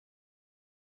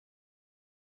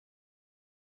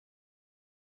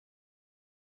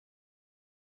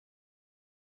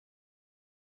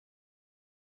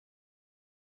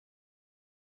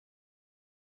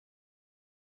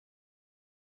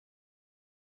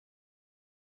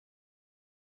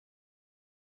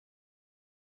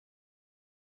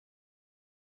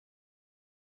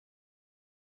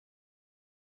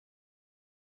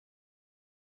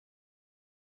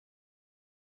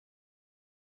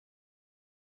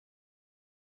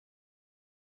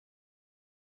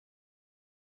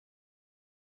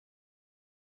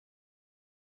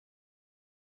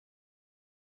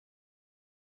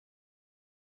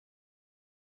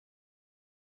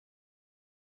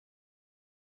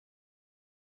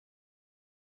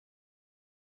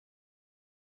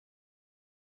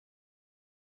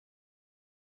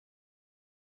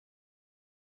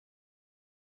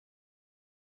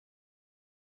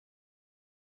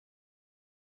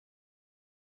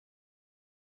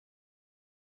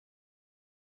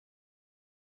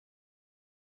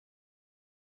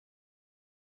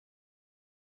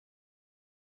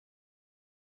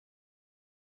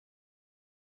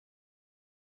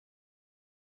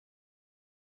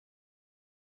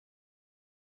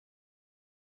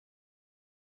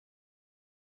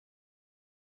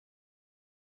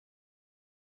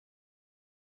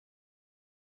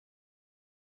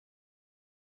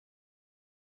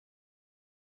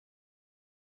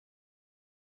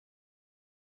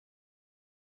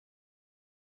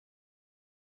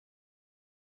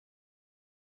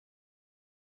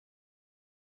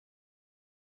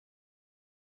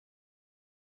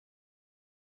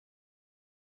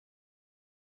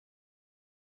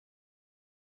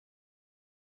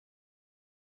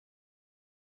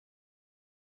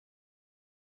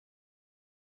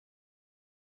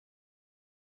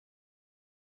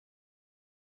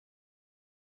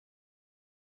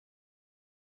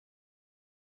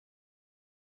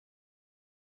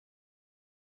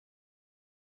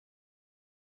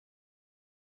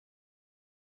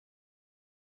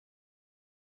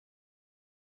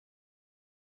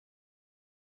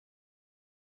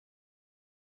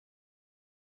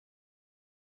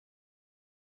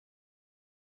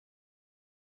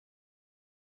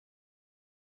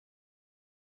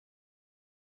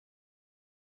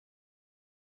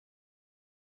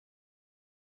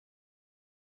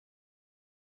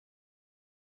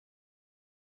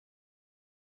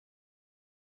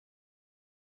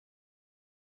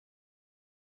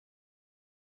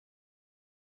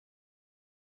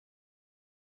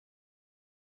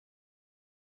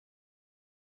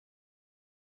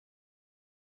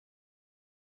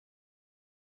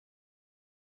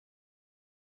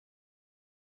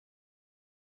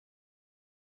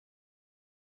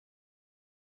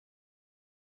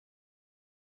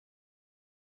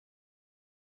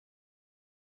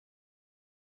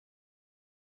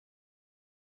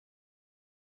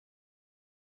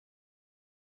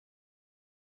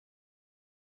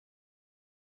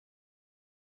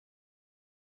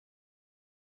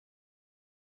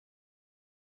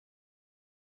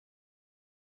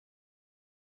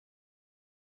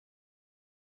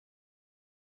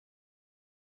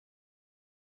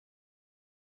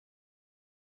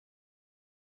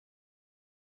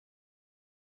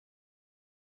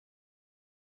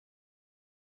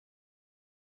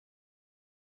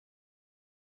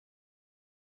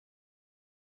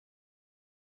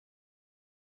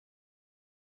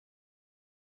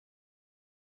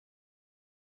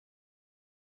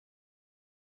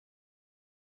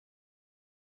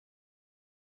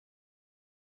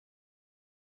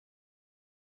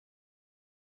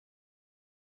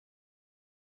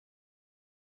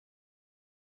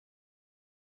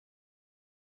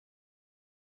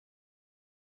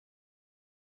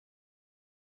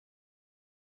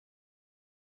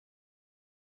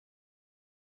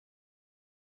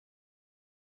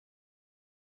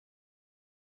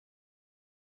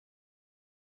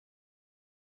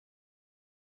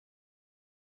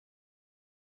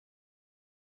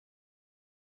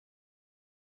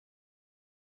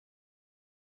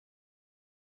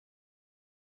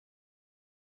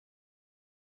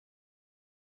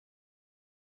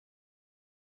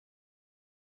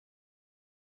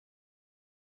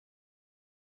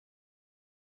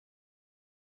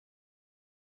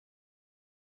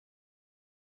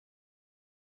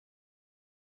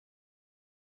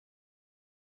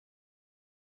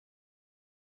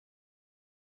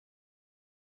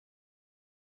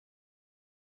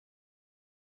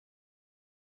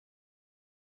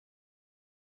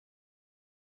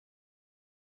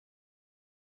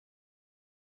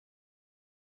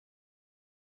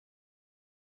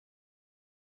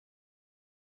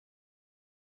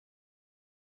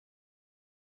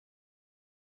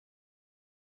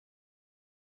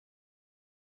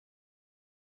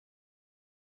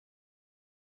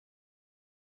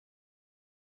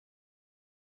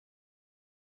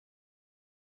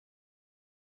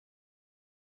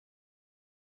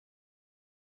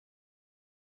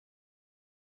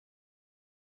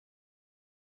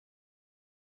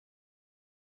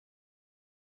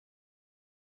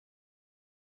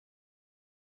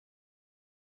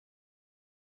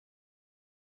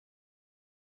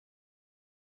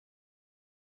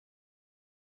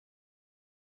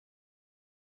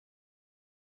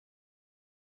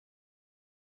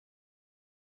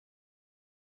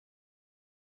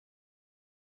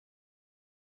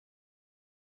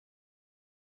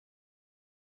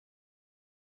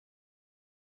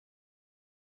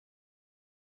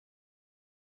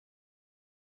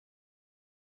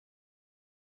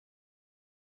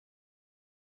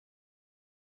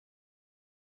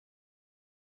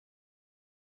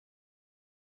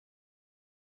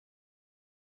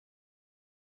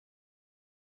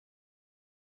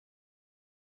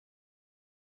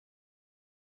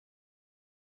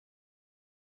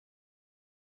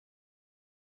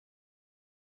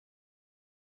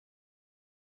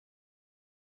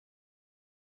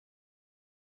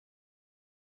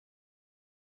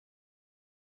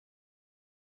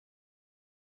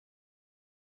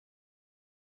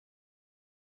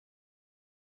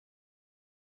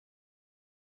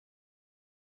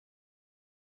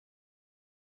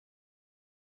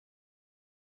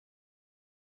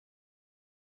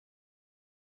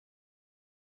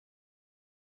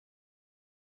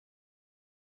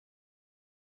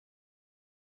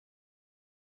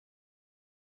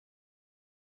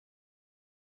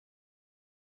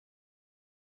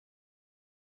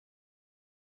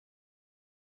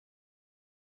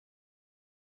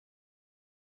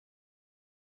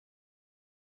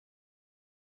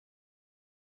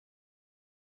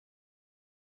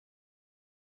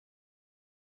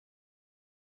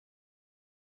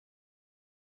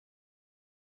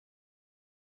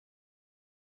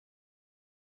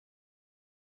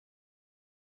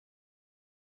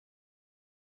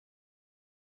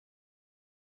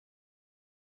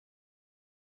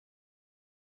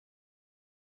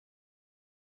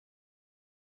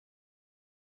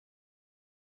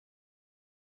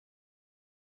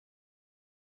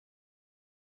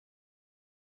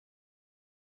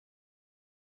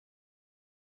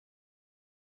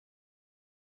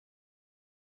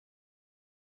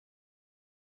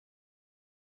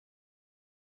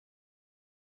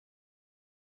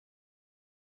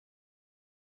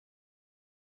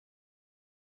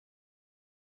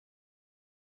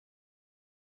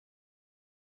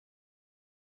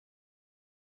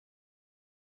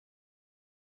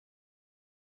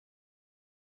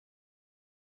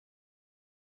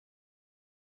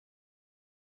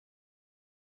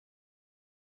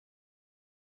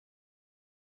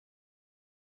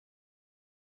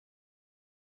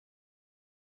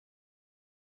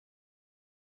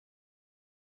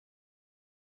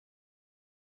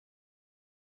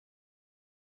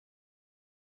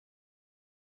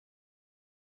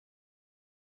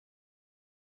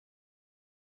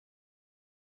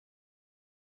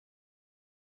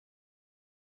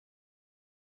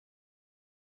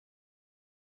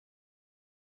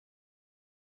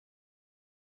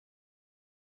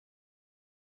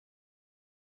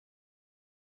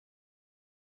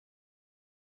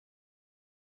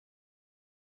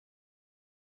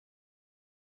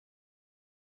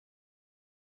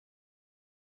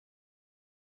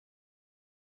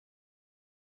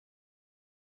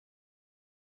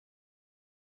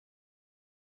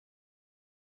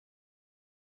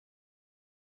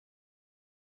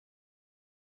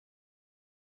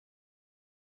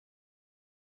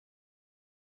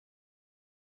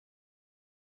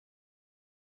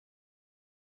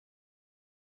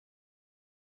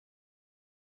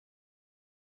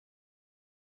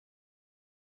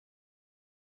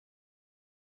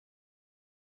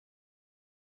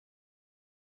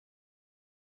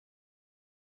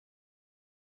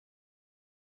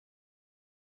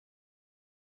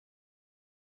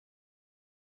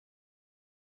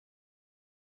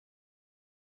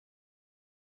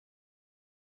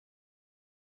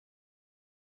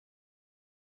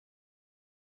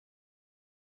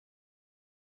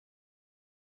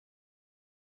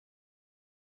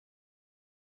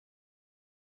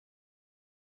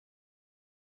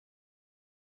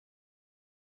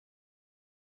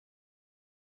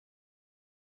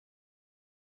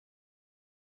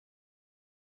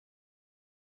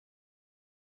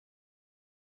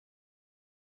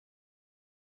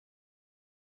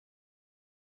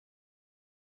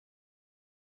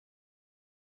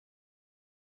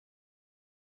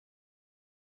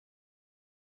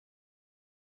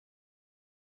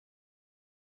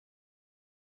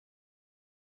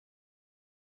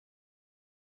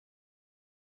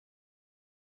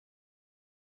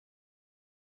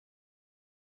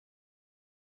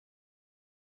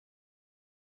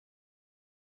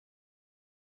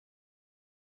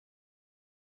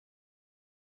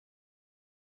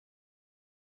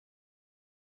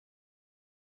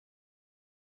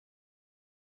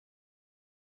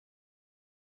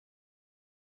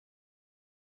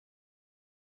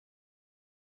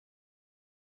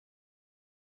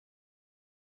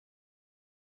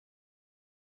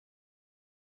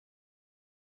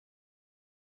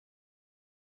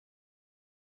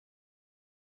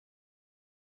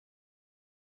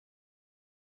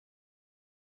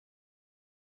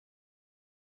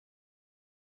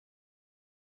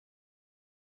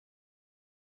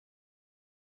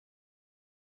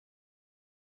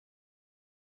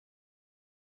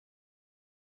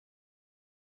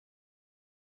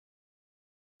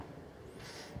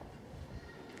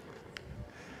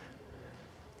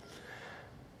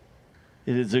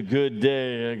It is a good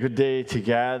day to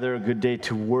gather, a good day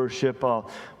to worship. I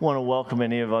want to welcome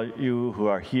any of you who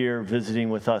are here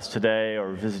visiting with us today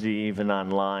or visiting even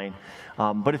online.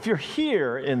 But if you're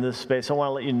here in this space, I want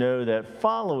to let you know that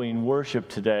following worship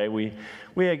today, we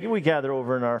gather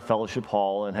over in our fellowship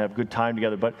hall and have a good time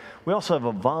together. But we also have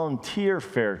a volunteer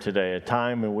fair today, a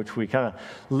time in which we kind of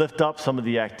lift up some of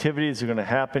the activities that are going to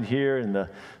happen here in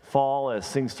the fall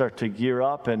as things start to gear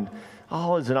up, and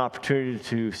always an opportunity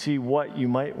to see what you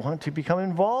might want to become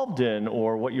involved in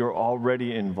or what you're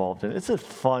already involved in. It's a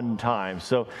fun time.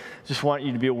 So just want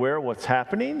you to be aware of what's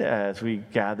happening as we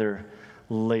gather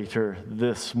later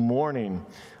this morning.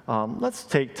 Let's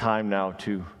take time now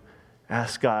to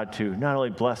ask God to not only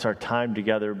bless our time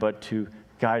together, but to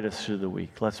guide us through the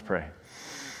week. Let's pray.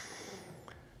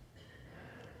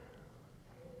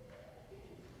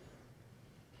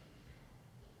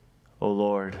 O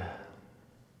Lord,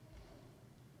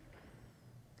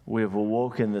 we have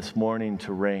awoken this morning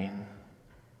to rain.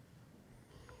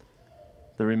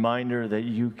 The reminder that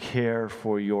you care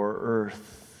for your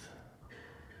earth.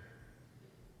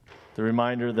 The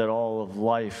reminder that all of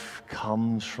life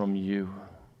comes from you.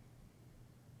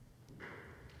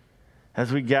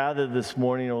 As we gather this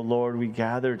morning, O Lord, we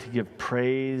gather to give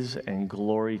praise and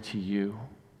glory to you.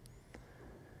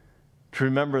 To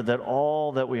remember that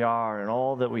all that we are and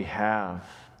all that we have,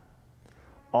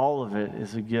 all of it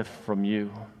is a gift from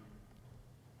you.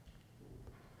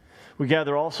 We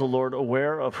gather also, Lord,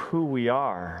 aware of who we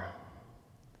are.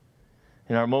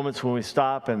 In our moments when we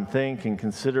stop and think and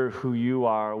consider who you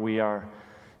are, we are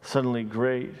suddenly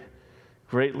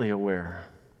greatly aware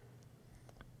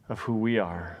of who we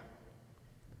are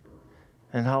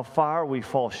and how far we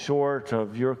fall short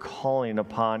of your calling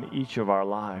upon each of our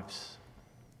lives,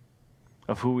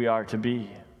 of who we are to be.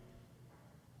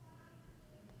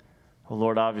 Oh,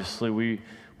 Lord, obviously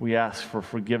we ask for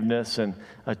forgiveness and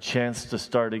a chance to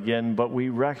start again, but we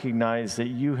recognize that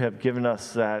you have given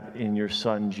us that in your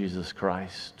Son, Jesus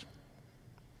Christ,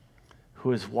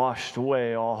 who has washed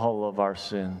away all of our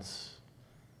sins.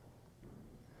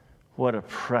 What a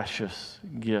precious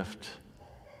gift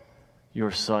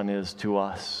your Son is to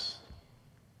us.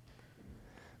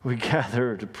 We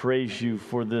gather to praise you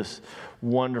for this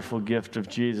wonderful gift of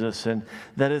Jesus, and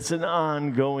that it's an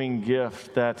ongoing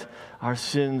gift, that our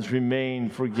sins remain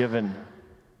forgiven,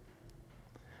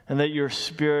 and that your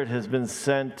Spirit has been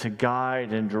sent to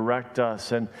guide and direct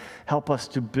us and help us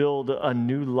to build a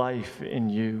new life in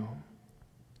you.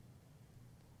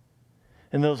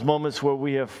 In those moments where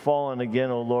we have fallen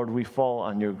again, O Lord, we fall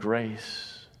on your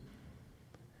grace.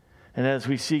 And as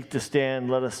we seek to stand,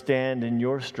 let us stand in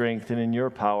your strength and in your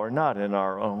power, not in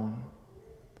our own.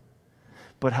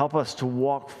 But help us to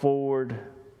walk forward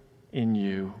in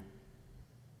you.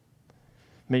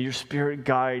 May your Spirit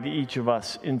guide each of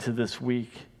us into this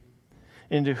week,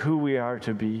 into who we are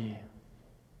to be,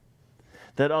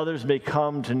 that others may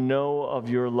come to know of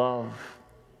your love,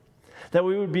 that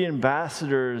we would be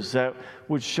ambassadors that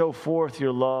would show forth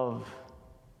your love.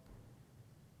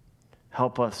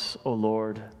 Help us, O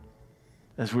Lord,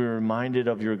 as we are reminded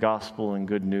of your gospel and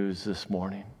good news this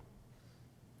morning.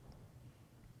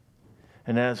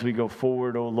 And as we go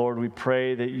forward, O Lord, we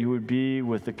pray that you would be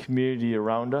with the community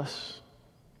around us,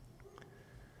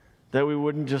 that we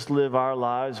wouldn't just live our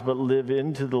lives, but live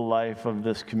into the life of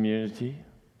this community,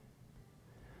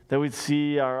 that we'd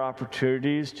see our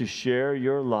opportunities to share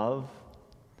your love,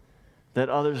 that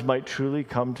others might truly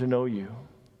come to know you.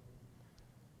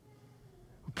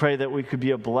 We pray that we could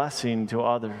be a blessing to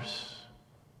others,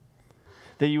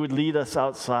 that you would lead us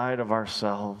outside of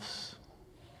ourselves.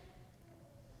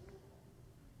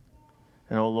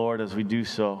 And, oh Lord, as we do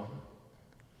so,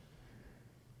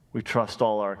 we trust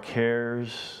all our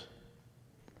cares,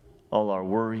 all our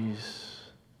worries,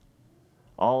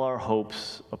 all our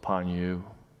hopes upon you.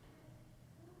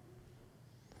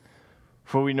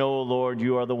 For we know, O Lord,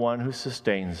 you are the one who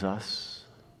sustains us.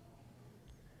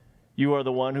 You are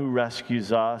the one who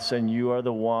rescues us, and you are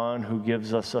the one who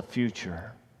gives us a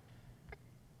future.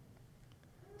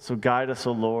 So guide us,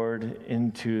 O Lord,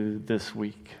 into this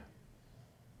week.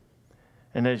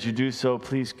 And as you do so,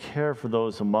 please care for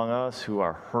those among us who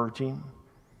are hurting,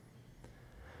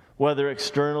 whether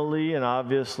externally and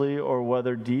obviously or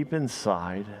whether deep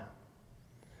inside.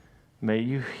 May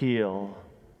you heal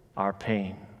our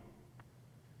pain.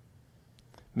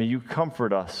 May you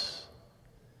comfort us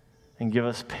and give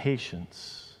us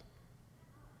patience.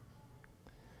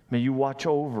 May you watch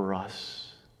over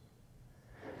us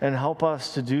and help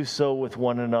us to do so with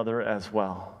one another as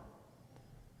well,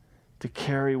 to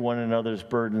carry one another's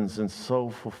burdens and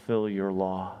so fulfill your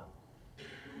law.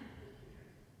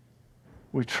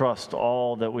 We trust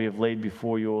all that we have laid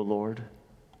before you, O Lord,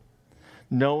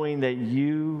 knowing that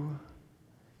you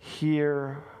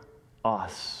hear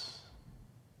us,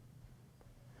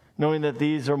 knowing that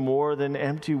these are more than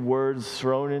empty words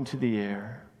thrown into the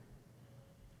air,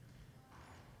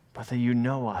 but that you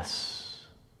know us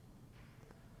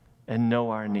and know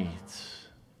our needs.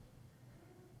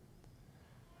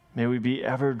 May we be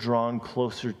ever drawn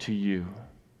closer to you.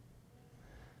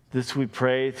 This we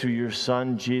pray through your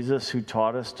Son, Jesus, who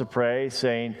taught us to pray,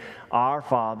 saying, Our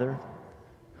Father,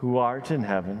 who art in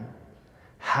heaven,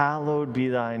 hallowed be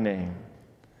thy name.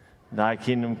 Thy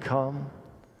kingdom come,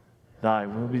 thy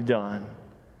will be done,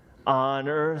 on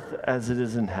earth as it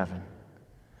is in heaven.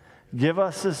 Give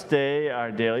us this day our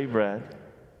daily bread,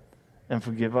 and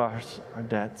forgive us our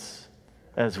debts,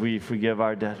 as we forgive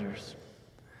our debtors.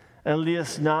 And lead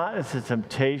us not into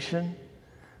temptation,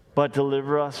 but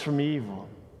deliver us from evil.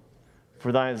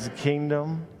 For thine is the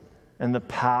kingdom, and the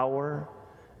power,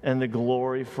 and the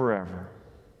glory forever.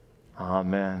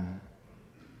 Amen.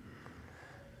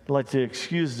 I'd like to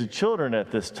excuse the children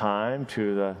at this time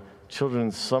to the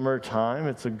children's summer time.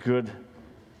 It's a good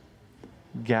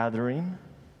gathering.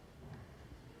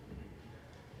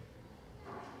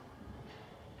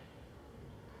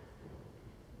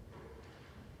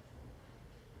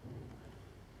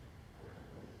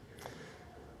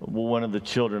 One of the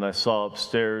children I saw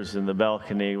upstairs in the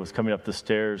balcony was coming up the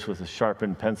stairs with a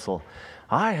sharpened pencil.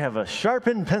 I have a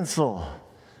sharpened pencil.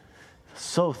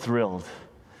 So thrilled.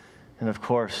 And of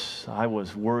course, I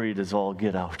was worried as all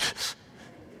get out.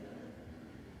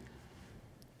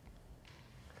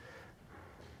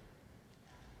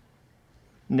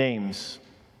 Names.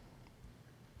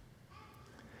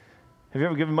 Have you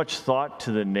ever given much thought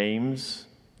to the names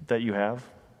that you have?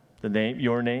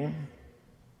 Your name?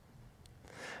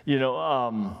 You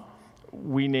know,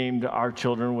 we named our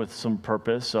children with some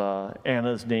purpose.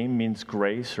 Anna's name means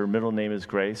grace. Her middle name is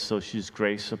Grace, so she's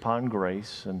grace upon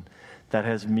grace, and that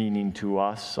has meaning to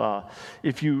us.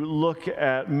 If you look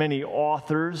at many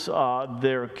authors,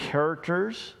 their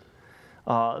characters,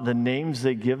 the names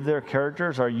they give their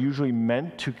characters are usually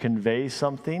meant to convey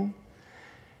something.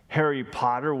 Harry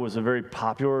Potter was a very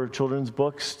popular children's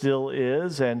book, still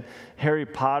is, and Harry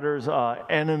Potter's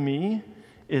enemy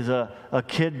is a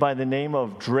kid by the name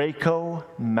of Draco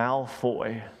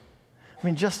Malfoy. I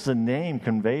mean, just the name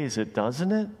conveys it,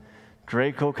 doesn't it?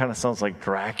 Draco kind of sounds like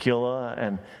Dracula,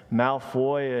 and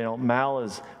Malfoy, Mal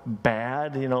is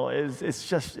bad. It's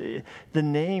just, the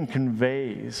name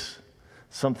conveys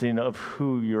something of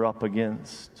who you're up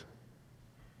against.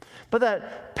 But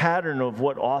that pattern of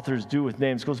what authors do with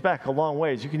names goes back a long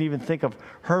ways. You can even think of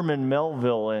Herman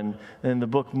Melville in the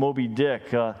book Moby Dick.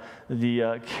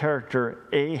 The character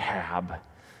Ahab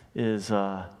is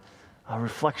a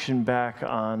reflection back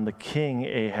on the king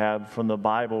Ahab from the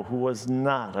Bible, who was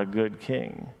not a good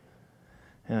king.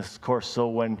 And of course, so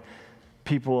when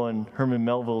people in Herman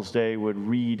Melville's day would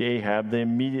read Ahab, they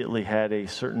immediately had a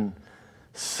certain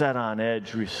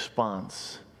set-on-edge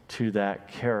response to that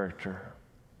character.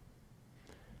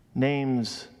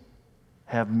 Names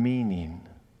have meaning.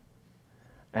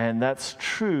 And that's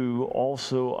true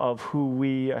also of who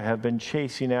we have been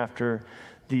chasing after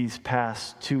these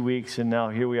past 2 weeks. And now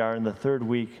here we are in the third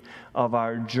week of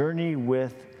our journey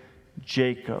with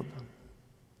Jacob.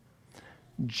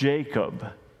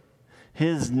 Jacob,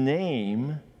 his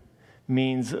name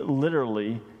means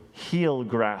literally heel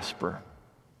grasper,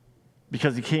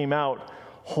 because he came out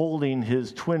holding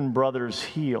his twin brother's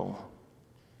heel.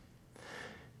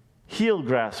 Heel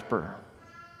grasper,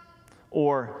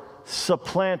 or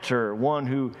supplanter, one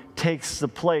who takes the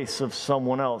place of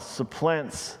someone else,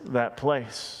 supplants that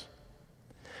place.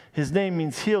 His name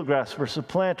means heel grasper,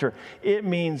 supplanter. It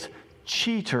means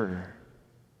cheater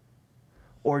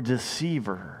or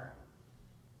deceiver.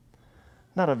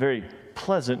 Not a very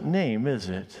pleasant name, is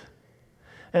it?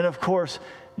 And of course,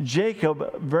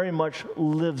 Jacob very much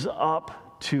lives up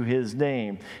to his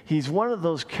name. He's one of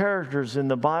those characters in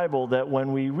the Bible that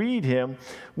when we read him,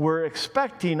 we're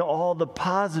expecting all the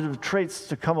positive traits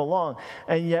to come along,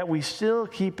 and yet we still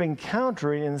keep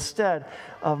encountering instead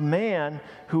a man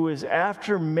who is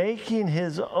after making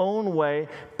his own way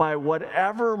by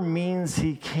whatever means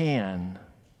he can.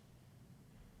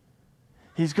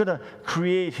 He's going to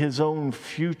create his own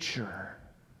future.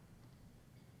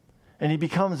 And he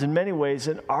becomes in many ways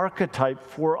an archetype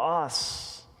for us,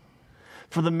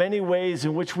 for the many ways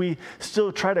in which we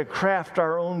still try to craft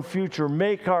our own future,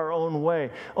 make our own way.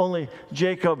 Only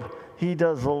Jacob, he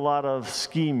does a lot of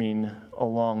scheming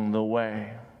along the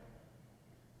way.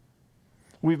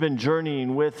 We've been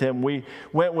journeying with him. We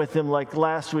went with him like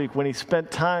last week when he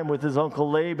spent time with his uncle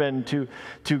Laban to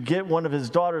get one of his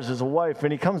daughters as a wife.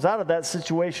 And he comes out of that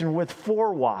situation with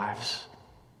 4 wives.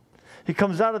 He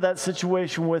comes out of that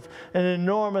situation with an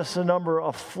enormous number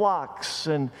of flocks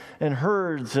and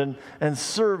herds and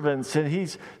servants. And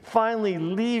he's finally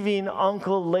leaving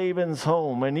Uncle Laban's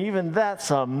home. And even that's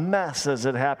a mess as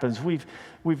it happens. We've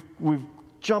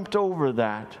jumped over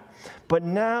that. But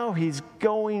now he's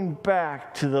going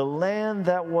back to the land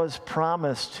that was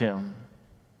promised him.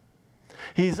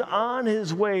 He's on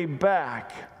his way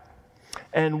back,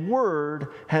 and word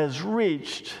has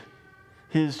reached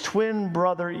his twin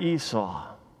brother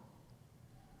Esau,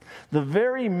 the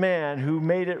very man who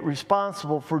made it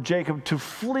responsible for Jacob to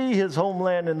flee his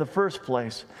homeland in the first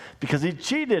place because he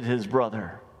cheated his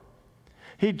brother.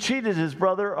 He cheated his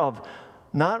brother of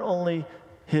not only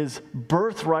his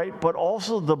birthright, but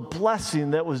also the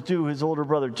blessing that was due his older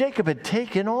brother. Jacob had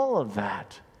taken all of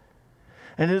that.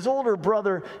 And his older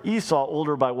brother Esau,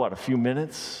 older by what, a few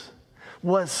minutes,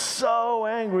 was so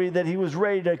angry that he was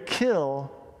ready to kill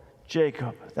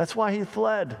Jacob. That's why he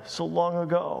fled so long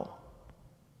ago.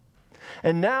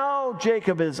 And now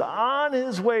Jacob is on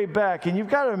his way back, and you've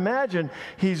got to imagine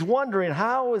he's wondering,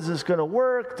 how is this going to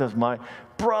work? Does my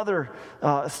brother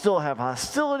still have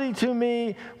hostility to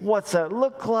me? What's that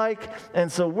look like?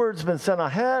 And so word's been sent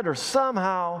ahead, or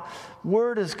somehow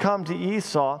word has come to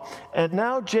Esau, and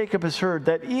now Jacob has heard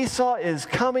that Esau is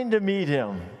coming to meet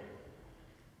him.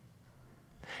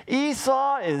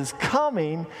 Esau is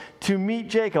coming to meet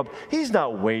Jacob. He's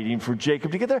not waiting for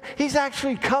Jacob to get there. He's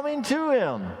actually coming to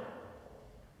him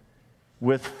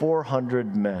with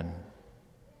 400 men.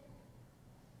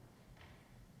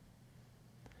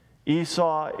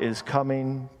 Esau is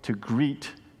coming to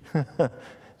greet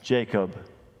Jacob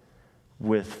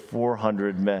with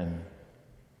 400 men.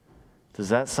 Does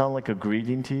that sound like a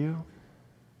greeting to you?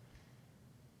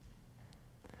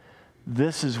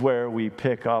 This is where we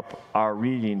pick up our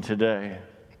reading today.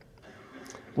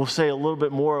 We'll say a little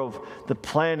bit more of the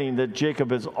planning that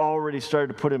Jacob has already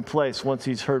started to put in place once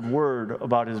he's heard word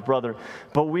about his brother.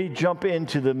 But we jump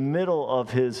into the middle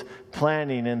of his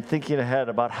planning and thinking ahead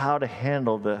about how to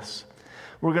handle this.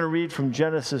 We're going to read from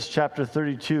Genesis chapter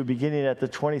 32, beginning at the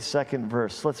 22nd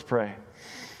verse. Let's pray.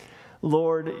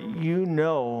 Lord, you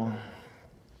know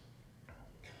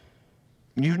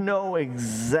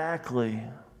exactly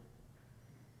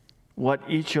what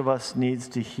each of us needs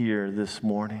to hear this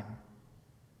morning.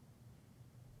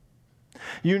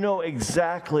 You know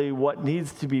exactly what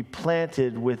needs to be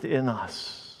planted within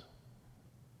us.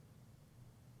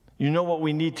 You know what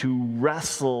we need to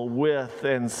wrestle with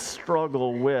and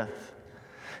struggle with,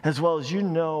 as well as you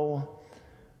know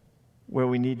where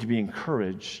we need to be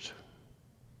encouraged.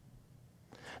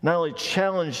 Not only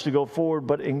challenged to go forward,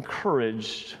 but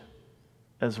encouraged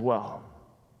as well.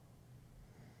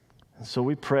 And so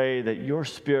we pray that your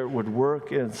Spirit would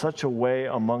work in such a way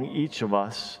among each of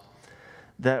us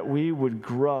that we would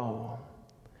grow,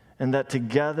 and that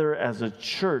together as a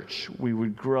church we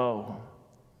would grow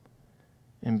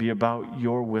and be about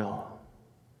your will.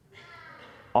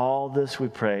 All this we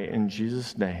pray in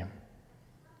Jesus' name.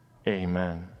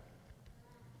 Amen.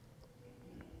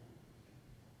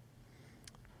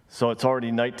 So it's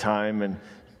already nighttime, and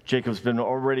Jacob's been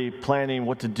already planning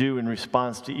what to do in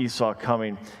response to Esau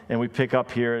coming. And we pick up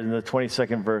here in the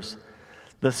 22nd verse.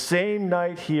 The same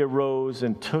night he arose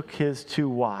and took his 2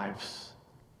 wives,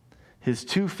 his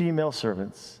 2 female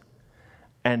servants,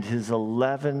 and his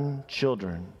 11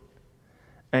 children,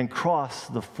 and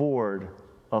crossed the ford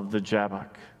of the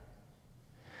Jabbok.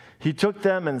 He took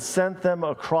them and sent them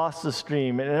across the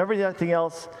stream and everything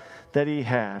else that he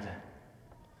had.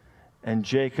 And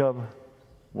Jacob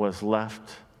was left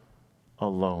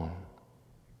alone.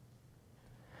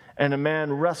 And a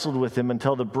man wrestled with him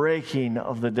until the breaking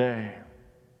of the day.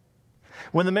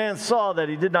 When the man saw that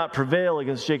he did not prevail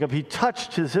against Jacob, he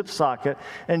touched his hip socket,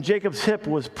 and Jacob's hip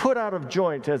was put out of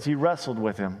joint as he wrestled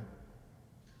with him.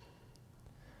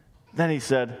 Then he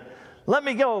said, "Let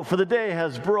me go, for the day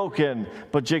has broken."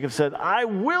 But Jacob said, "I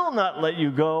will not let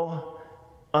you go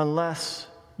unless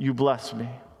you bless me."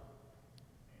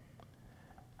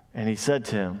 And he said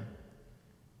to him,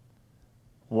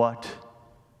 "What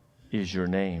is your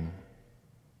name?"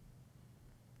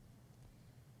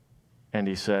 And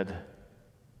he said,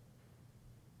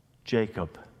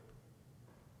 "Jacob."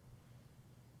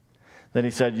 Then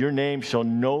he said, "Your name shall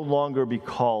no longer be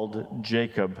called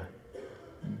Jacob,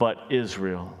 but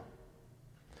Israel.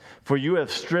 For you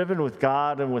have striven with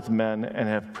God and with men and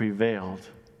have prevailed."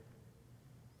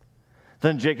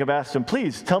 Then Jacob asked him,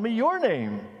 "Please tell me your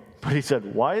name." But he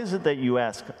said, "Why is it that you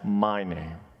ask my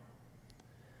name?"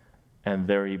 and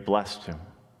there he blessed him.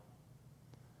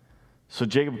 So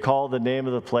Jacob called the name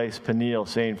of the place Peniel,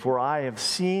 saying, "For I have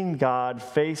seen God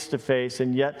face to face,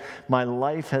 and yet my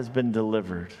life has been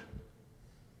delivered."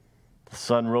 The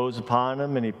sun rose upon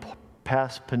him, and he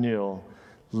passed Peniel,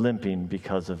 limping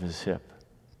because of his hip.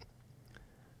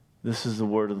 This is the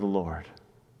word of the Lord.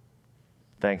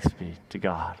 Thanks be to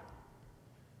God.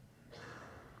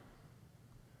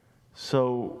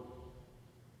 So,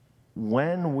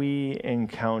 when we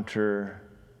encounter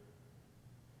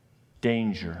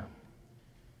danger,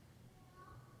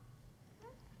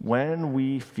 when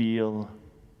we feel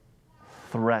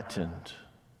threatened,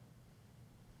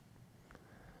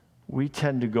 we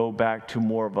tend to go back to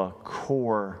more of a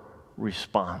core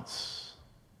response.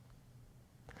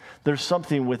 There's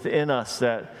something within us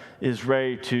that is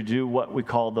ready to do what we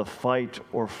call the fight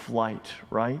or flight,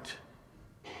 right?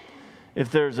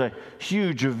 If there's a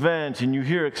huge event and you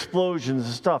hear explosions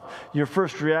and stuff, your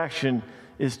first reaction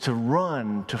is to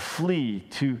run, to flee,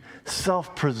 to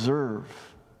self-preserve.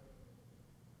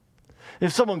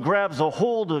 If someone grabs a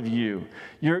hold of you,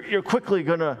 you're quickly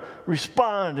going to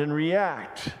respond and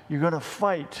react. You're going to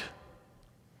fight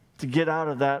to get out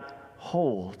of that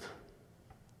hold.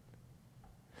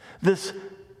 This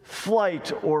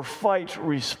flight or fight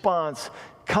response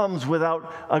comes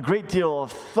without a great deal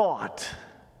of thought.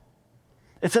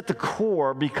 It's at the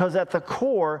core, because at the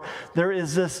core, there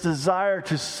is this desire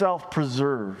to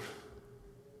self-preserve.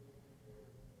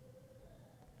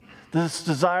 This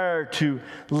desire to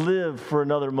live for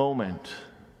another moment.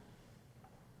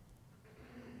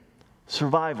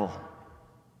 Survival.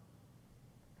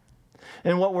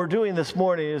 And what we're doing this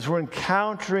morning is we're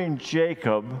encountering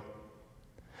Jacob,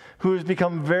 who has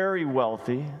become very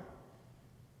wealthy,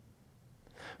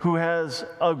 who has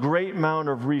a great amount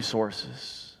of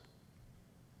resources.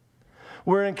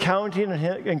 We're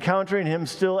encountering him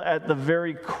still at the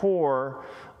very core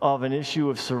of an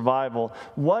issue of survival.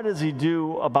 What does he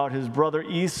do about his brother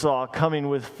Esau coming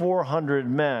with 400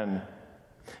 men?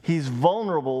 He's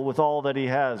vulnerable with all that he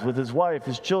has, with his wife,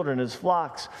 his children, his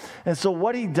flocks. And so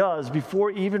what he does,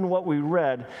 before even what we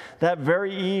read, that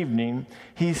very evening,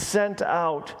 he sent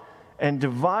out and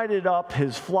divided up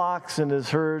his flocks and his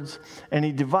herds, and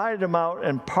he divided them out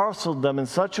and parceled them in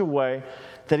such a way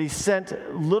that he sent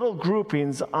little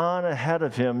groupings on ahead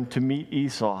of him to meet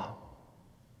Esau,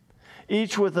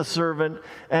 each with a servant.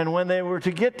 And when they were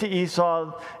to get to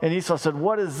Esau, and Esau said,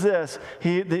 "What is this?"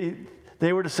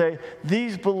 They were to say,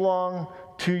 "These belong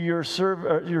to your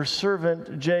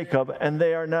servant Jacob, and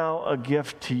they are now a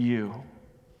gift to you."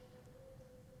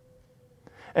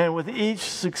 And with each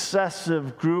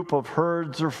successive group of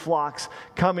herds or flocks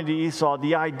coming to Esau,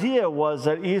 the idea was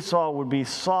that Esau would be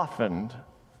softened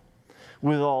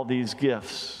with all these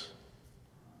gifts.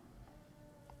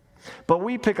 But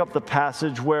we pick up the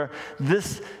passage where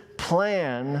this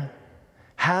plan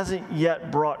hasn't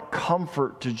yet brought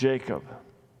comfort to Jacob.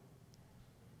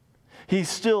 He's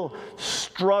still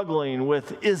struggling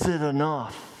with, is it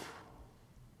enough?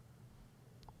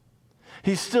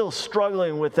 He's still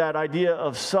struggling with that idea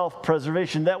of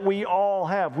self-preservation that we all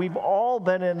have. We've all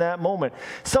been in that moment.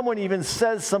 Someone even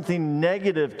says something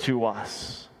negative to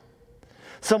us.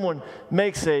 Someone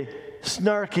makes a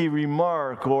snarky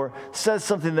remark or says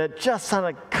something that just kind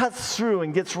of cuts through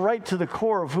and gets right to the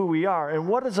core of who we are. And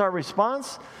what is our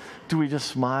response? Do we just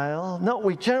smile? No,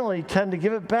 we generally tend to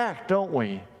give it back, don't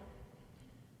we?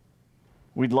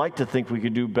 We'd like to think we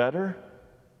could do better.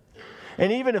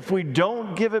 And even if we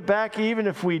don't give it back, even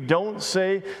if we don't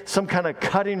say some kind of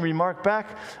cutting remark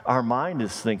back, our mind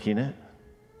is thinking it,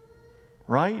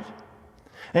 right?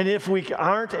 And if we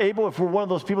aren't able, if we're one of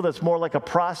those people that's more like a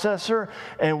processor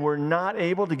and we're not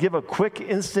able to give a quick,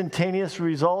 instantaneous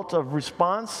result of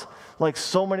response, like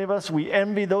so many of us, we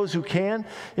envy those who can.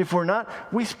 If we're not,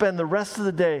 we spend the rest of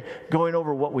the day going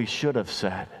over what we should have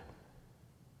said,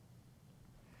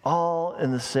 all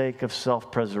in the sake of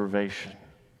self-preservation.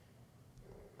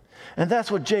 And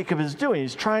that's what Jacob is doing.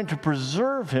 He's trying to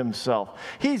preserve himself.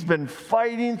 He's been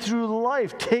fighting through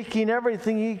life, taking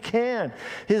everything he can.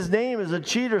 His name is a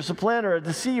cheater, supplanter, a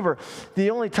deceiver.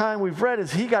 The only time we've read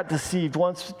is he got deceived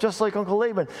once, just like Uncle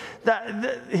Laban.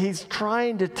 He's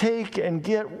trying to take and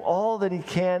get all that he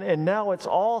can, and now it's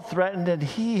all threatened, and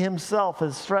he himself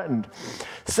is threatened.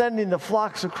 Sending the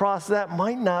flocks across that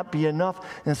might not be enough.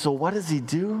 And so what does he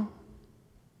do?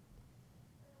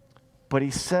 But he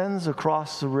sends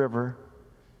across the river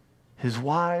his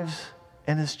wives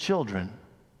and his children,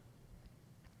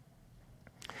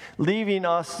 leaving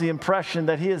us the impression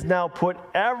that he has now put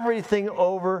everything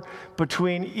over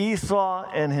between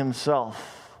Esau and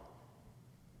himself.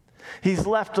 He's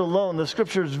left alone. The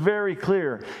scripture is very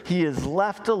clear. He is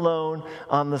left alone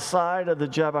on the side of the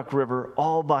Jabbok River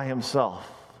all by himself.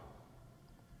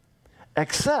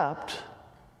 Except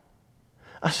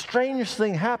a strange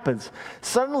thing happens.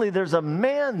 Suddenly there's a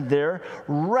man there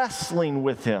wrestling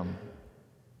with him.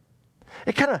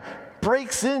 It kind of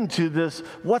breaks into this,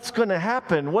 what's going to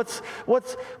happen? What's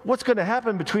going to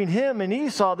happen between him and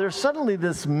Esau? There's suddenly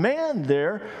this man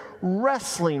there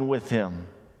wrestling with him.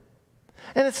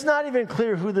 And it's not even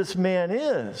clear who this man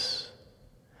is.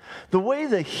 The way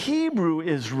the Hebrew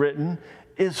is written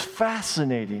is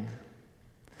fascinating.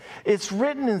 It's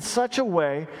written in such a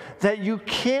way that you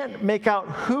can't make out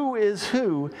who is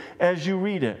who as you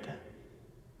read it.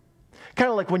 Kind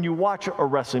of like when you watch a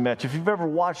wrestling match. If you've ever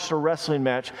watched a wrestling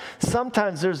match,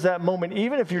 sometimes there's that moment,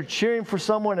 even if you're cheering for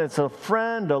someone, it's a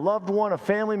friend, a loved one, a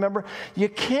family member, you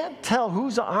can't tell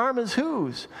whose arm is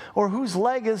whose or whose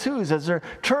leg is whose as they're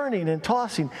turning and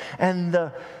tossing. And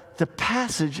the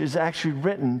passage is actually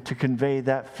written to convey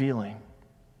that feeling.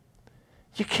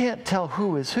 You can't tell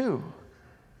who is who.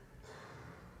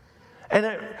 And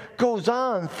it goes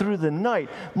on through the night,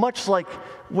 much like,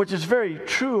 which is very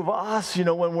true of us,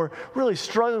 when we're really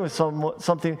struggling with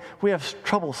something, we have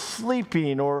trouble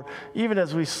sleeping, or even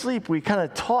as we sleep, we kind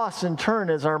of toss and turn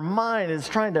as our mind is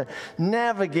trying to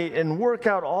navigate and work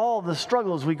out all the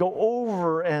struggles. We go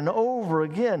over and over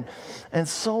again. And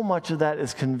so much of that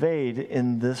is conveyed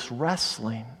in this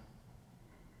wrestling.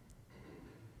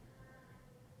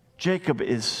 Jacob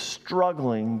is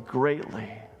struggling greatly.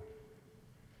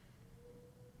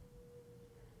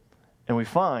 And we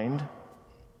find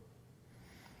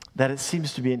that it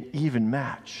seems to be an even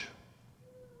match.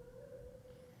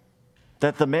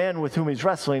 That the man with whom he's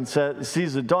wrestling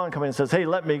sees the dawn coming and says, hey,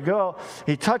 let me go.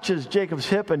 He touches Jacob's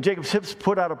hip, and Jacob's hip's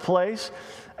put out of place.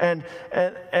 And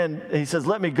he says,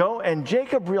 let me go. And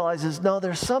Jacob realizes, no,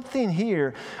 there's something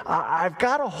here. I've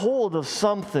got a hold of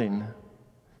something.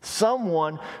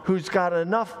 Someone who's got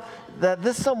enough that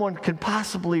this someone can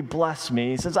possibly bless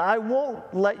me. He says, I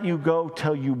won't let you go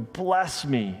till you bless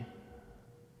me.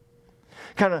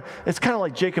 It's kind of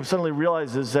like Jacob suddenly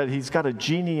realizes that he's got a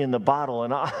genie in the bottle,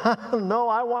 and no,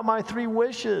 I want my 3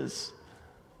 wishes.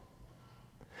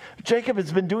 Jacob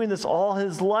has been doing this all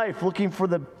his life, looking for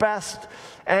the best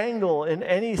angle in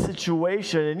any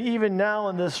situation. And even now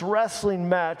in this wrestling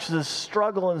match, this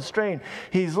struggle and strain,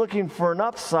 he's looking for an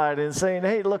upside and saying,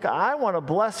 hey, look, I want a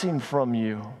blessing from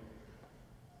you.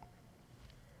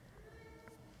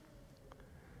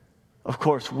 Of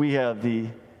course, we have the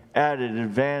added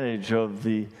advantage of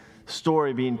the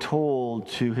story being told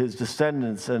to his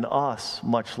descendants and us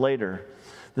much later.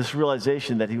 This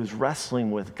realization that he was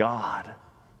wrestling with God.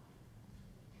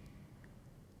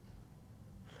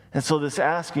 And so this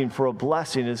asking for a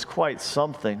blessing is quite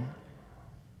something.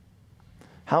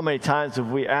 How many times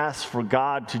have we asked for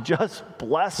God to just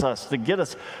bless us, to get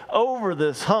us over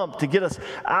this hump, to get us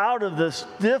out of this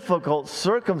difficult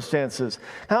circumstances?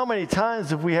 How many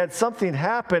times have we had something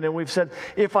happen and we've said,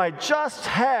 if I just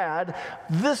had,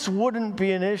 this wouldn't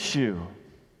be an issue.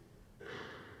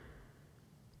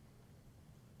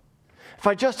 If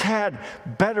I just had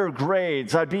better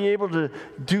grades, I'd be able to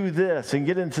do this and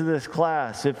get into this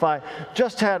class. If I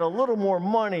just had a little more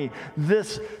money,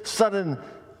 this sudden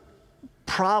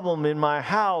problem in my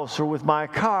house or with my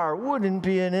car wouldn't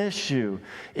be an issue.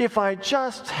 If I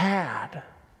just had.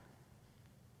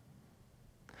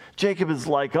 Jacob is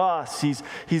like us.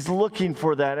 He's looking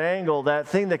for that angle, that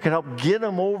thing that could help get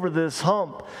him over this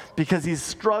hump, because he's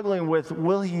struggling with,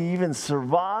 will he even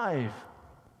survive?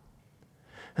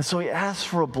 And so he asks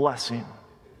for a blessing.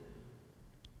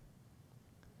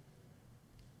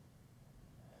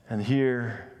 And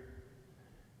here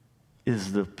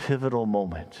is the pivotal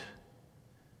moment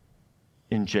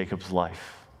in Jacob's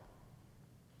life.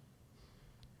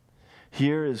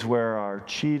 Here is where our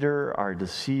cheater, our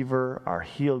deceiver, our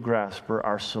heel grasper,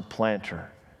 our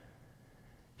supplanter,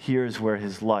 here is where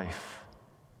his life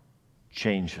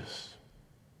changes.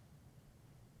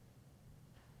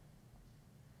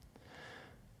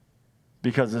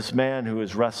 Because this man who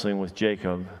is wrestling with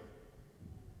Jacob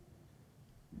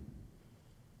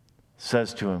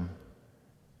says to him,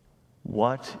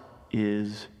 "What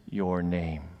is your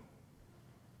name?"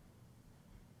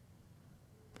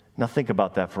 Now think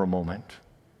about that for a moment.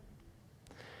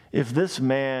 If this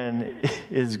man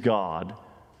is God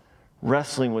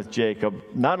wrestling with Jacob,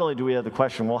 not only do we have the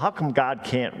question, well, how come God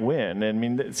can't win? I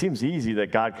mean, it seems easy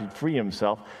that God could free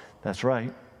himself. That's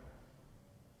right.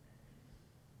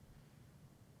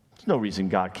 There's no reason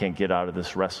God can't get out of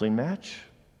this wrestling match.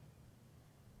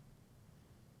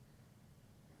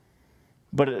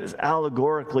 But it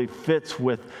allegorically fits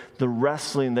with the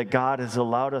wrestling that God has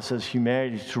allowed us as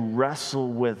humanity to wrestle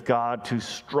with God, to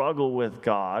struggle with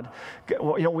God.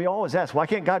 We always ask, why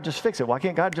can't God just fix it? Why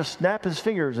can't God just snap his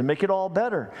fingers and make it all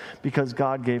better? Because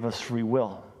God gave us free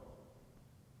will.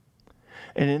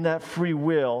 And in that free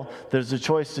will, there's a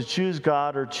choice to choose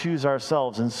God or choose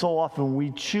ourselves. And so often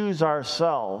we choose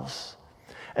ourselves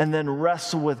and then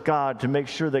wrestle with God to make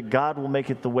sure that God will make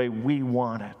it the way we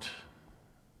want it.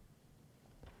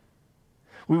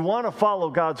 We want to follow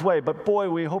God's way, but boy,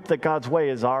 we hope that God's way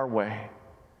is our way.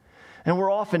 And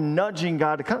we're often nudging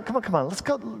God to come on, let's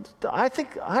go. I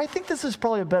think this is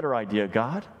probably a better idea,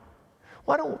 God.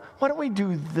 Why don't we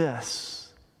do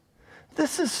this?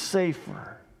 This is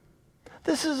safer.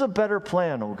 This is a better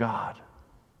plan, oh God.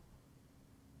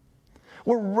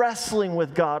 We're wrestling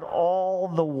with God all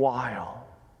the while.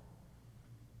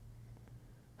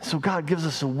 So God gives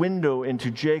us a window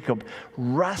into Jacob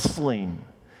wrestling,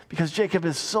 because Jacob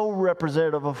is so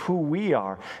representative of who we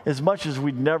are. As much as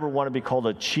we'd never want to be called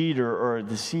a cheater or a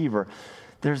deceiver,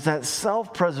 there's that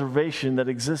self-preservation that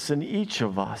exists in each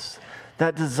of us,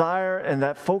 that desire and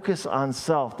that focus on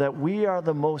self, that we are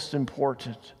the most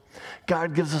important.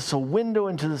 God gives us a window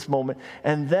into this moment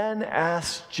and then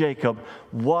asks Jacob,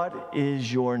 "What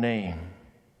is your name?"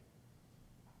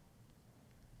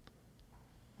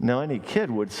 Now, any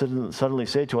kid would suddenly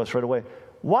say to us right away,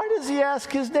 "Why does he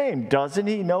ask his name? Doesn't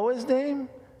he know his name?"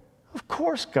 Of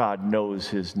course God knows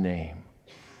his name.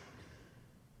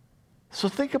 So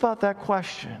think about that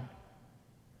question.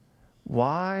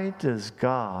 Why does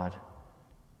God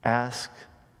ask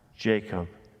Jacob,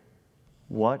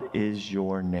 "What is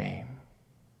your name?"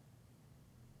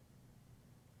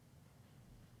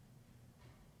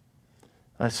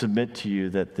 I submit to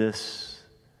you that this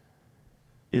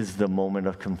is the moment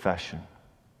of confession.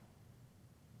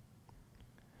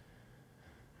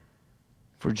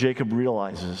 For Jacob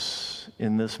realizes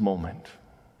in this moment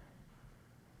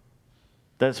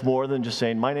that it's more than just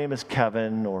saying, "My name is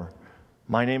Kevin," or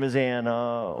 "My name is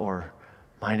Anna," or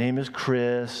 "My name is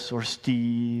Chris," or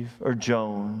Steve, or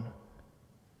Joan.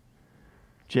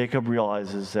 Jacob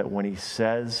realizes that when he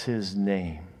says his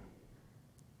name,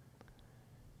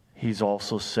 he's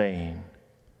also saying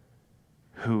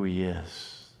who he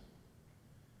is.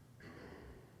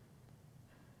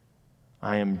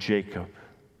 I am Jacob.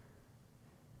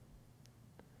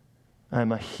 I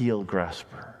am a heel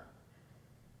grasper.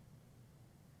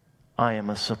 I am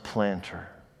a supplanter.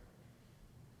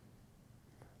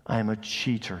 I am a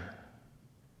cheater.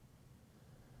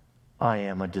 I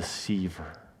am a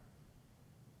deceiver.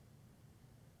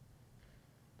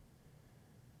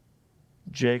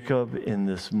 Jacob, in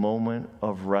this moment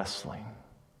of wrestling,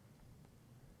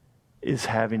 is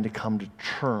having to come to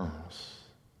terms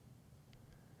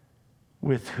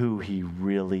with who he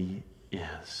really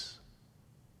is.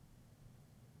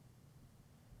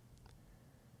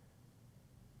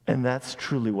 And that's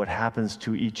truly what happens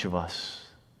to each of us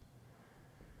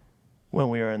when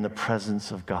we are in the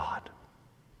presence of God.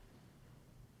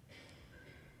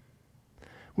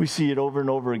 We see it over and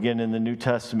over again in the New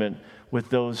Testament with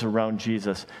those around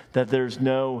Jesus, that there's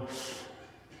no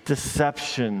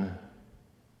deception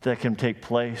that can take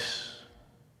place.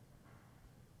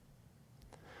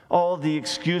 All the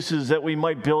excuses that we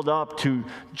might build up to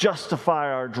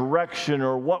justify our direction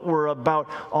or what we're about,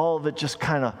 all of it just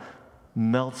kind of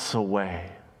melts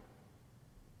away.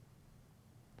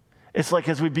 It's like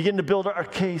as we begin to build our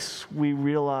case, we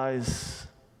realize,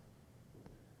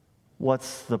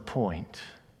 what's the point?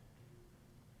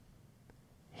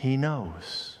 He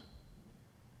knows.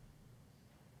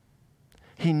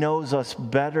 He knows us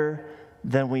better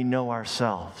than we know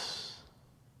ourselves.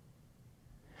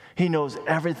 He knows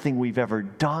everything we've ever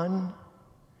done.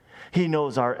 He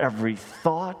knows our every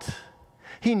thought.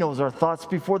 He knows our thoughts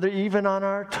before they're even on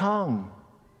our tongue.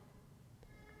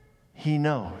 He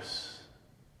knows.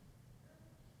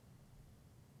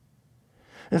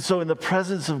 And so in the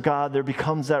presence of God, there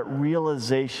becomes that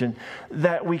realization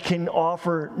that we can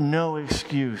offer no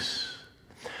excuse,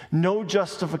 no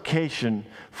justification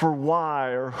for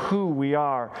why or who we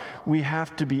are. We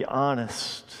have to be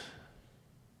honest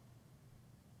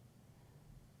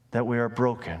that we are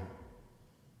broken.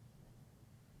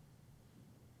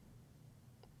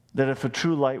 That if a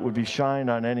true light would be shined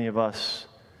on any of us,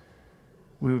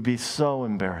 we would be so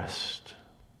embarrassed,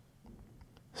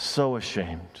 so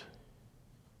ashamed.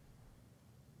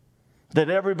 That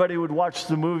everybody would watch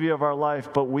the movie of our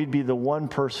life, but we'd be the one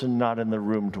person not in the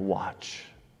room to watch,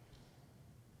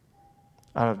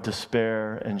 out of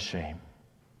despair and shame.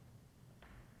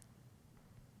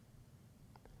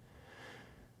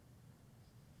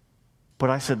 But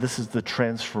I said this is the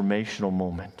transformational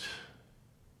moment.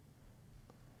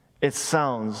 It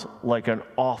sounds like an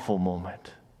awful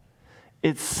moment.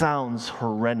 It sounds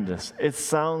horrendous. It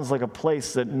sounds like a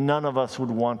place that none of us would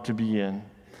want to be in.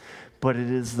 But it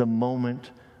is the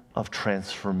moment of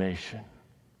transformation.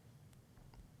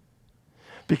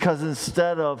 Because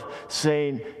instead of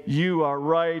saying, you are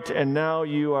right, and now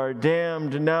you are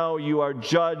damned, now you are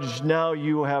judged, now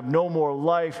you have no more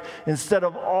life, instead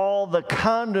of all the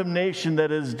condemnation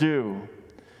that is due,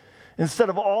 instead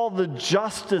of all the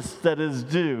justice that is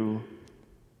due,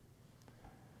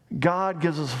 God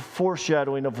gives us a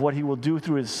foreshadowing of what he will do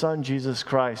through his son, Jesus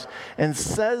Christ, and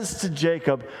says to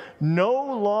Jacob,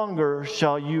 no longer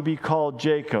shall you be called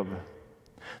Jacob.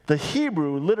 The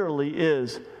Hebrew literally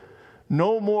is,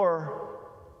 no more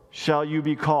shall you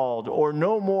be called, or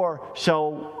no more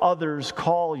shall others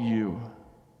call you.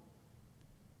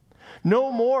 No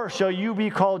more shall you be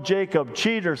called Jacob,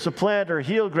 cheater, supplanter,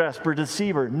 heel grasper,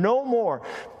 deceiver. No more,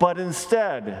 but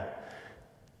instead,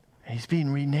 he's being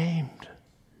renamed.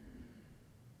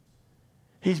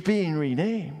 He's being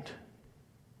renamed.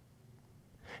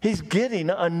 He's getting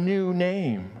a new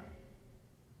name.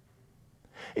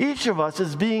 Each of us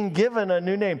is being given a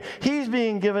new name. He's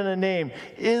being given a name,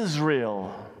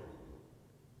 Israel,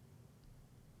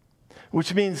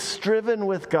 which means striven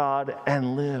with God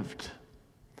and lived.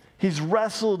 He's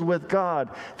wrestled with God.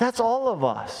 That's all of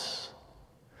us.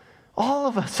 All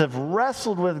of us have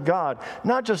wrestled with God,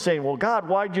 not just saying, well, God,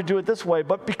 why'd you do it this way,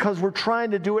 but because we're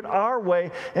trying to do it our way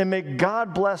and make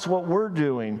God bless what we're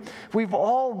doing. We've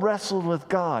all wrestled with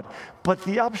God, but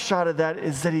the upshot of that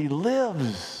is that he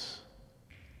lives.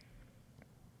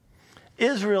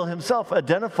 Israel himself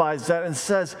identifies that and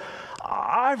says,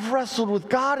 I've wrestled with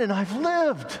God and I've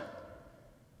lived.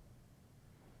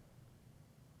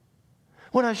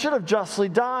 When I should have justly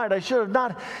died, I should have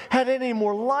not had any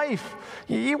more life.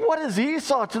 What is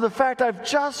Esau to the fact I've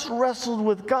just wrestled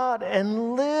with God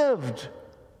and lived?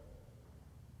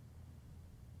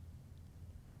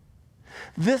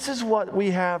 This is what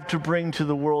we have to bring to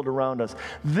the world around us.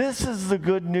 This is the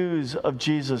good news of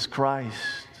Jesus Christ.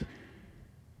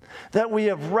 That we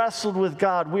have wrestled with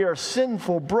God. We are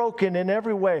sinful, broken in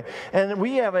every way. And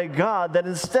we have a God that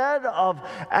instead of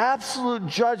absolute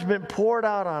judgment poured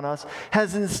out on us,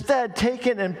 has instead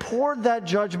taken and poured that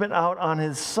judgment out on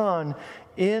his Son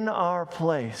in our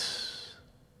place.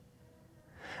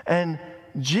 And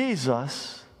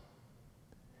Jesus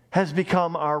has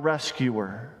become our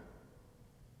rescuer.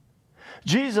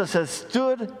 Jesus has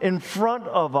stood in front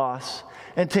of us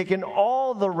and taken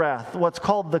all the wrath, what's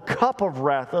called the cup of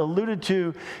wrath, alluded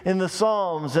to in the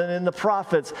Psalms and in the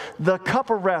prophets, the cup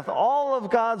of wrath, all of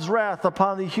God's wrath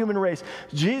upon the human race.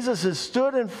 Jesus has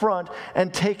stood in front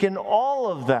and taken all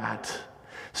of that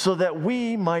so that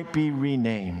we might be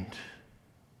renamed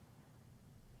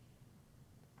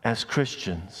as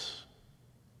Christians,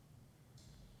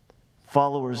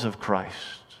 followers of Christ.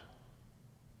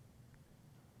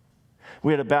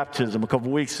 We had a baptism a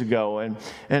couple weeks ago, and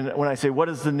when I say, what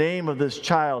is the name of this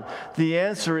child? The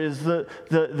answer is the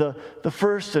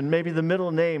first and maybe the middle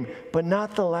name, but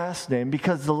not the last name,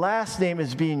 because the last name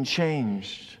is being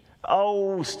changed.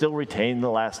 Oh, still retain the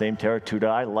last name, Teratuta.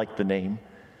 I like the name.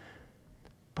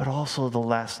 But also the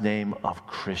last name of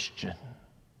Christian.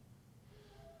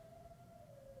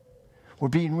 We're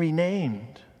being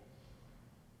renamed.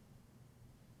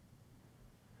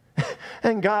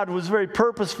 And God was very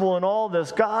purposeful in all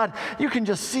this. God, you can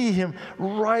just see him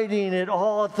writing it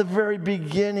all at the very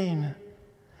beginning.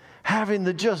 Having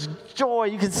the just joy.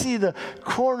 You can see the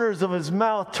corners of his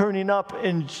mouth turning up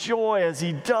in joy as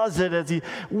he does it, as he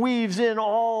weaves in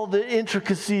all the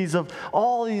intricacies of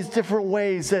all these different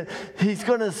ways that he's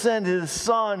going to send his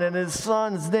son, and his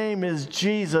son's name is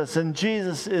Jesus, and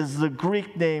Jesus is the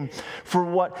Greek name for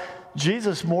what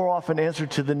Jesus more often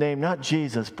answered to the name, not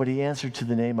Jesus, but he answered to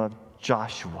the name of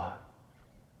Joshua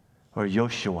or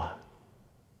Joshua,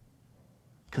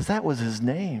 because that was his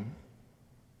name.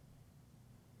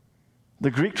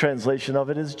 The Greek translation of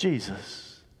it is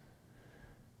Jesus,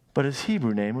 but his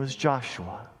Hebrew name was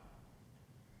Joshua.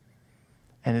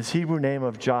 And his Hebrew name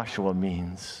of Joshua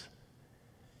means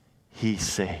he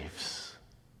saves.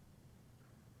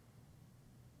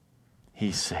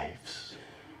 He saves.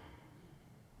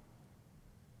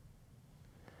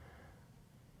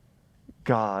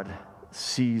 God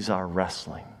sees our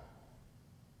wrestling.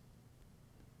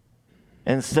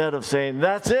 Instead of saying,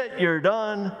 that's it, you're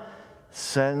done,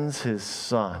 sends his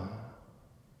son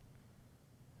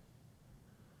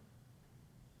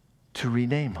to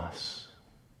rename us,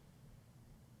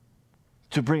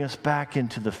 to bring us back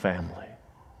into the family,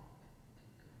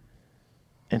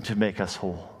 and to make us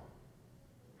whole.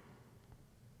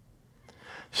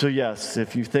 So yes,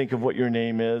 if you think of what your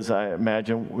name is, I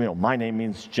imagine, my name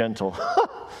means gentle.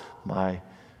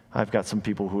 I've got some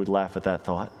people who would laugh at that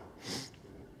thought.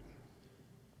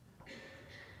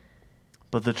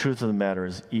 But the truth of the matter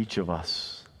is each of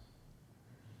us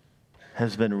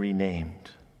has been renamed.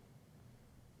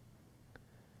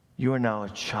 You are now a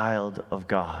child of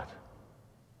God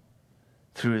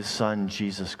through his Son,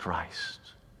 Jesus Christ.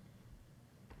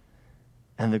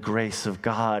 And the grace of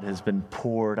God has been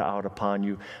poured out upon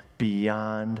you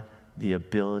beyond the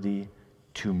ability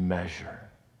to measure.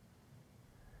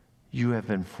 You have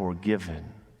been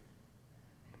forgiven.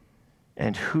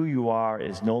 And who you are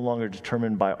is no longer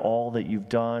determined by all that you've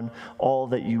done, all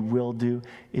that you will do.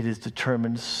 It is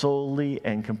determined solely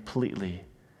and completely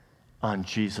on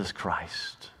Jesus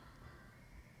Christ.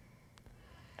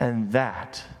 And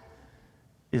that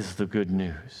is the good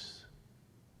news.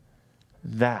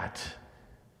 That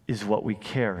is what we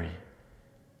carry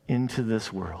into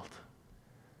this world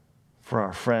for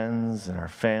our friends and our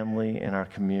family and our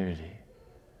community,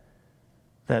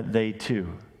 that they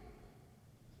too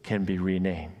can be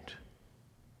renamed.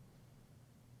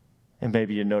 And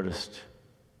maybe you noticed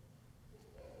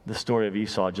the story of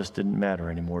Esau just didn't matter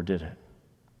anymore, did it?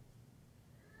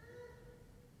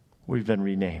 We've been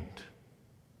renamed.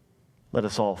 Let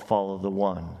us all follow the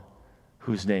one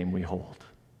whose name we hold.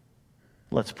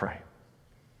 Let's pray.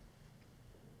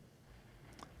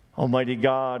 Almighty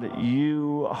God,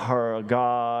 you are a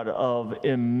God of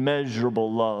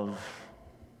immeasurable love.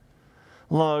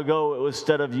 Long ago, it was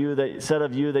said of you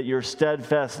that your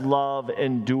steadfast love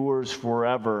endures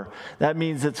forever. That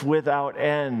means it's without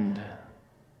end,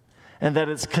 and that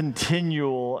it's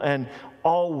continual and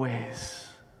always.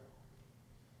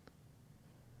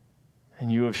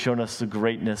 And you have shown us the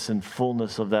greatness and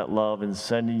fullness of that love in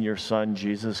sending your Son,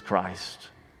 Jesus Christ,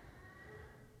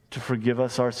 to forgive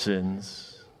us our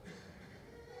sins,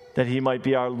 that he might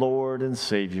be our Lord and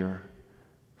Savior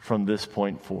from this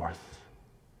point forth.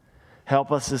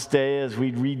 Help us this day as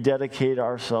we rededicate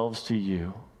ourselves to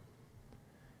you.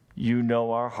 You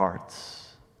know our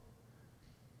hearts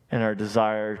and our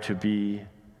desire to be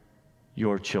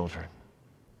your children.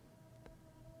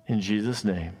 In Jesus'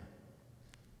 name,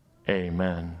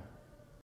 amen.